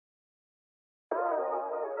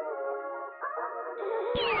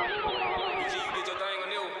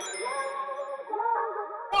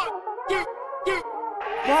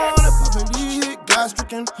wanna perfectly hit, got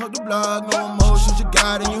stricken. Hug the block, no emotions, you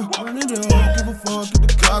got in you. Run it up, give a fuck if the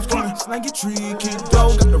cops coming. Slang your tree, kick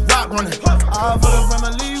dough, got the rock running. All for the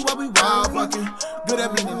family while we wild bucking. Good at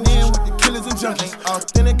blending in with the killers and junkies.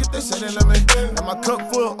 Authentic, get they set in me. Got my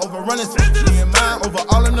cup full, over runneth. Me and mine, over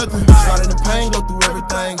all or nothing. Started in pain, go through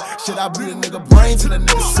everything. Shit, I beat a nigga brain till the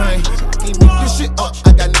nigga sing. Keep me this shit up,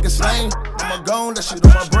 I got niggas slain. I'm gone, that shit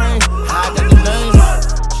on my brain. I got the name.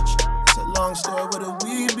 It's a long story where the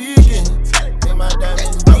weed begin. Make my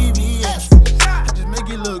diamonds BBS. I just make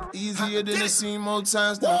it look easier than it seem more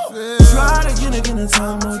times than I feel. Try to get it in a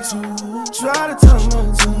time or two. Try to tell me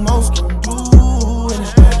what most can do. And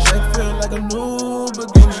it check feel like a new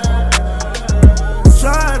beginning.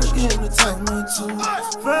 Try to get in a time or two.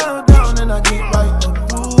 Fell down and I get right up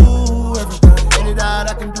through everything. Get it out,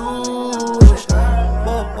 I can do it.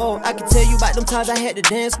 I can tell you about them times I had to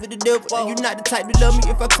dance with the devil. And you not the type to love me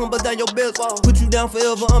if I crumble down your belt. Put you down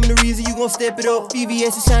forever, I'm the reason you gon' step it up.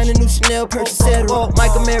 VVS is shining, new Chanel purchase settle.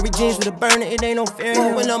 Michael Mary jeans with a burner, it ain't no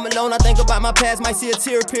fair. When I'm alone, I think about my past, might see a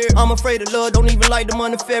tear appear. I'm afraid of love, don't even like the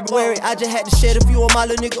month of February. I just had to shed a few on my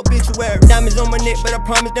little nigga obituary. Diamonds on my neck, but I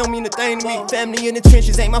promise they don't mean a thing to me. Family in the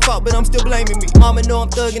trenches ain't my fault, but I'm still blaming me. Mama know I'm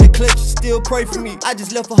thugging the clutches, still pray for me. I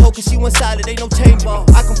just left her hoe cause she went solid, ain't no change.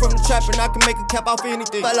 I come from the trap and I can make a cap off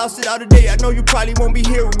anything. If I lost it all today, I know you probably won't be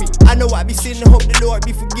here with me. I know I be sitting and hope the Lord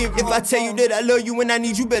be forgiving. If I tell you that I love you when I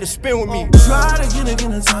need you, better spend with me. Try to get it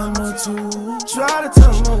in a time or two. Try to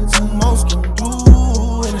tell me what most can do.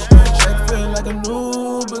 And it check feel like a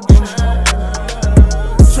new beginning.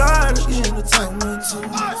 Try to get in a time or two.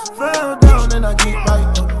 Fell down and I get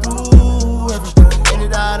right up through everything. Get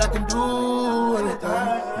it out, I can do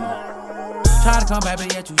anything. Try to come back,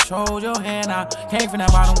 but yet you showed your hand out. Came from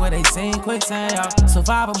that bottom where they sing quicksand, y'all.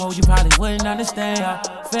 Survival mode, you probably wouldn't understand, y'all.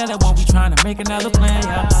 Feel that won't be trying to make another plan,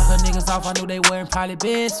 y'all. Cut niggas off, I knew they weren't probably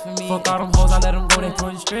best for me. Fuck all them hoes, I let them go, they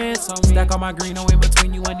putting stress on me. Stack all my green, no in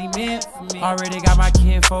between you and he meant for me. Already got my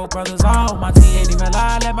kinfolk brothers on my team. Ain't even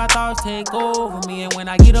lie, let my thoughts take over me. And when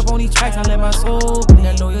I get up on these tracks, I let my soul bleed.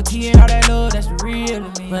 That loyalty and all that love, that's the real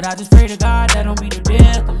to me. But I just pray to God that don't be the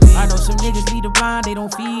death of me. I know some niggas lead the blind, they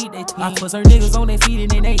don't feed they team. I put certain niggas on their feet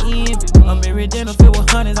and then they envy me. A mirror dinner filled with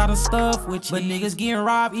hundreds, I done stuff with you. But niggas getting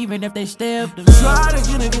robbed even if they step to me. Try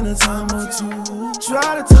to get it in a time or two.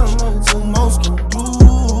 Try to tell me what most can do.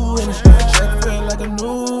 And it check feel like a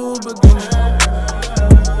new beginning.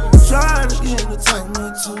 Try to get in a time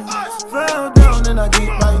or two. Fell down and I get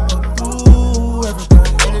right up through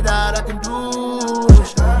everything. Get it out, I can do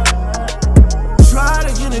it. Try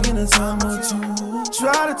to get it in a time or two.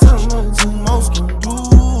 Try to tell me what most can do.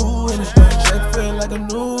 And it check feel like a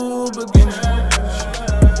new beginning.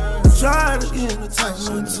 Try to get in a time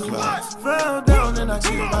or two. Fell down and I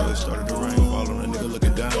get right up through. Started to rain, fall on a nigga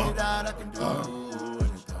looking down.